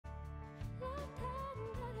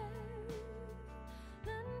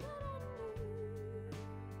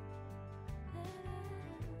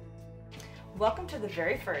Welcome to the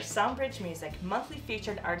very first Soundbridge Music monthly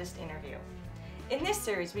featured artist interview. In this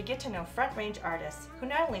series, we get to know Front Range artists who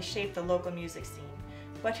not only shape the local music scene,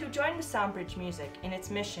 but who join with Soundbridge Music in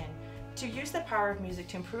its mission to use the power of music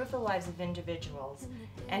to improve the lives of individuals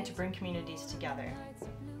and to bring communities together.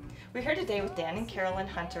 We're here today with Dan and Carolyn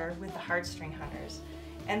Hunter with the Heartstring Hunters,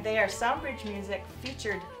 and they are Soundbridge Music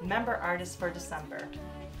featured member artists for December.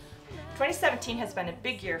 2017 has been a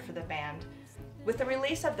big year for the band, with the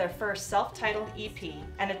release of their first self-titled EP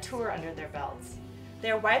and a tour under their belts. They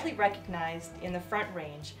are widely recognized in the Front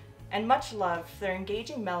Range and much loved for their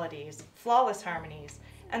engaging melodies, flawless harmonies,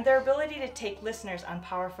 and their ability to take listeners on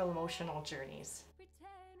powerful emotional journeys.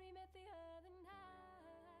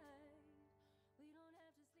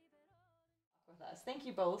 With us. Thank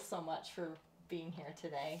you both so much for being here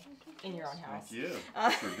today in your own house. Thank you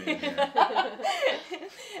for being here.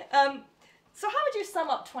 So how would you sum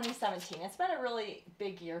up 2017? It's been a really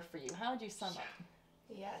big year for you. How would you sum up?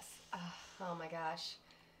 Yes. Oh my gosh.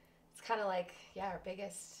 It's kind of like, our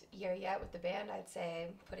biggest year yet with the band, I'd say.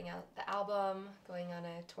 Putting out the album, going on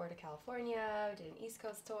a tour to California, we did an East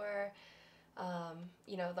Coast tour.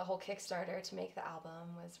 The whole Kickstarter to make the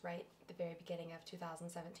album was right at the very beginning of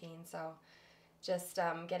 2017. So just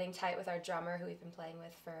getting tight with our drummer, who we've been playing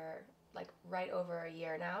with for like right over a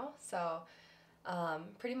year now. So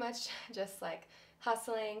pretty much just like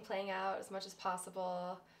hustling, playing out as much as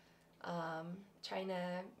possible, trying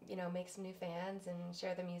to, make some new fans and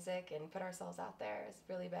share the music and put ourselves out there has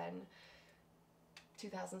really been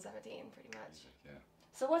 2017 pretty much. Yeah.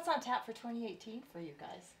 So what's on tap for 2018 for you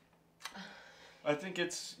guys? I think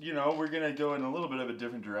it's, we're going to go in a little bit of a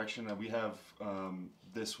different direction. We have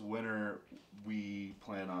this winter, we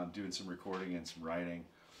plan on doing some recording and some writing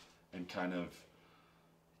and kind of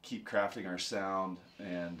keep crafting our sound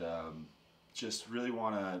and just really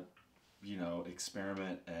want to,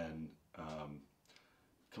 experiment and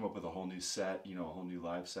come up with a whole new set, a whole new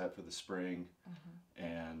live set for the spring. Mm-hmm.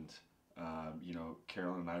 And,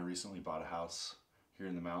 Carolyn and I recently bought a house here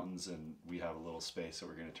in the mountains, and we have a little space that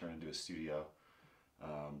we're going to turn into a studio.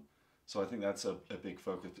 So I think that's a big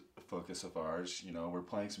focus of ours. We're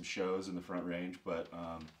playing some shows in the Front Range, but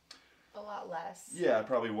a lot less. Yeah,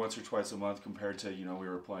 probably once or twice a month compared to, we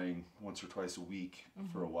were playing once or twice a week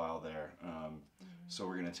for a while there. So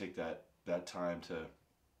we're going to take that time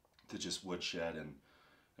to just woodshed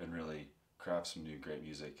and really craft some new great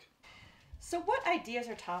music. So what ideas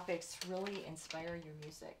or topics really inspire your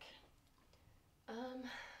music?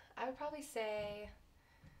 I would probably say,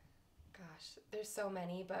 there's so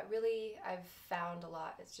many, but really I've found a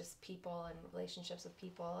lot. It's just people and relationships with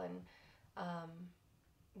people and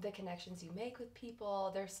the connections you make with people,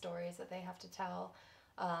 their stories that they have to tell.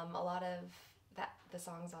 A lot of the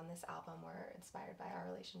songs on this album were inspired by our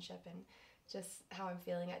relationship and just how I'm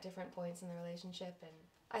feeling at different points in the relationship. And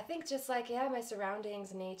I think just like, my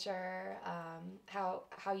surroundings, nature, how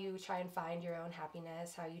you try and find your own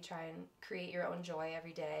happiness, how you try and create your own joy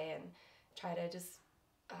every day and try to just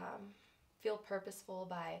feel purposeful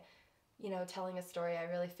by, telling a story. I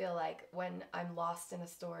really feel like when I'm lost in a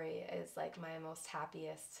story is like my most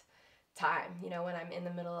happiest time, when I'm in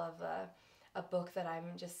the middle of a book that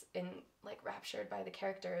I'm just raptured by the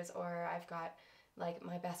characters, or I've got like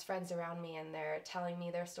my best friends around me and they're telling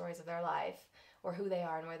me their stories of their life or who they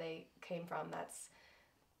are and where they came from. That's,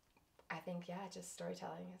 I think, just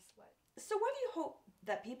storytelling is what. So what do you hope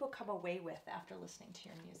that people come away with after listening to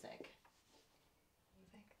your music?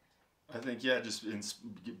 I think, just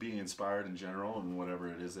being inspired in general and whatever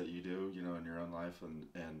it is that you do, in your own life. And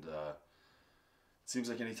it seems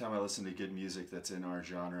like anytime I listen to good music that's in our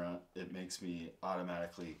genre, it makes me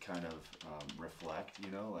automatically kind of reflect,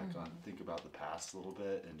 think about the past a little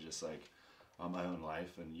bit and just like on my own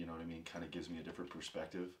life. And you know what I mean? Kind of gives me a different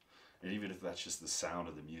perspective. And even if that's just the sound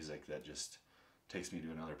of the music that just takes me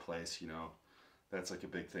to another place, that's like a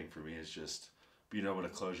big thing for me, is just being able to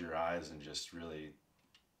close your eyes and just really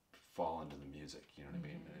fall into the music, you know what I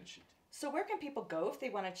mean? So where can people go if they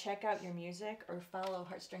want to check out your music or follow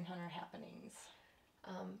Heartstring Hunter happenings?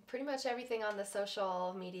 Pretty much everything on the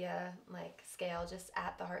social media scale, just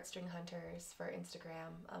at the Heartstring Hunters for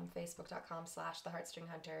Instagram, facebook.com/the Heartstring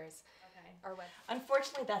Hunters. Okay.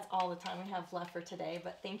 Unfortunately, that's all the time we have left for today,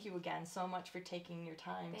 but thank you again so much for taking your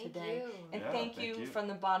time today. You. And thank you from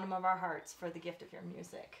the bottom of our hearts for the gift of your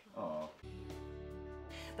music. Oh.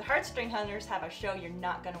 The Heartstring Hunters have a show you're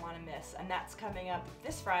not going to want to miss, and that's coming up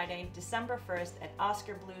this Friday, December 1st at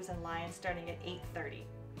Oscar Blues and Lions starting at 8:30.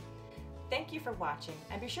 Thank you for watching,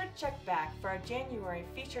 and be sure to check back for our January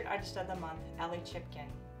Featured Artist of the Month, Ellie Chipkin.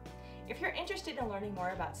 If you're interested in learning more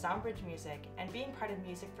about Soundbridge Music and being part of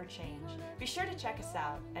Music for Change, be sure to check us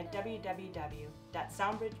out at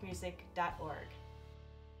www.soundbridgemusic.org.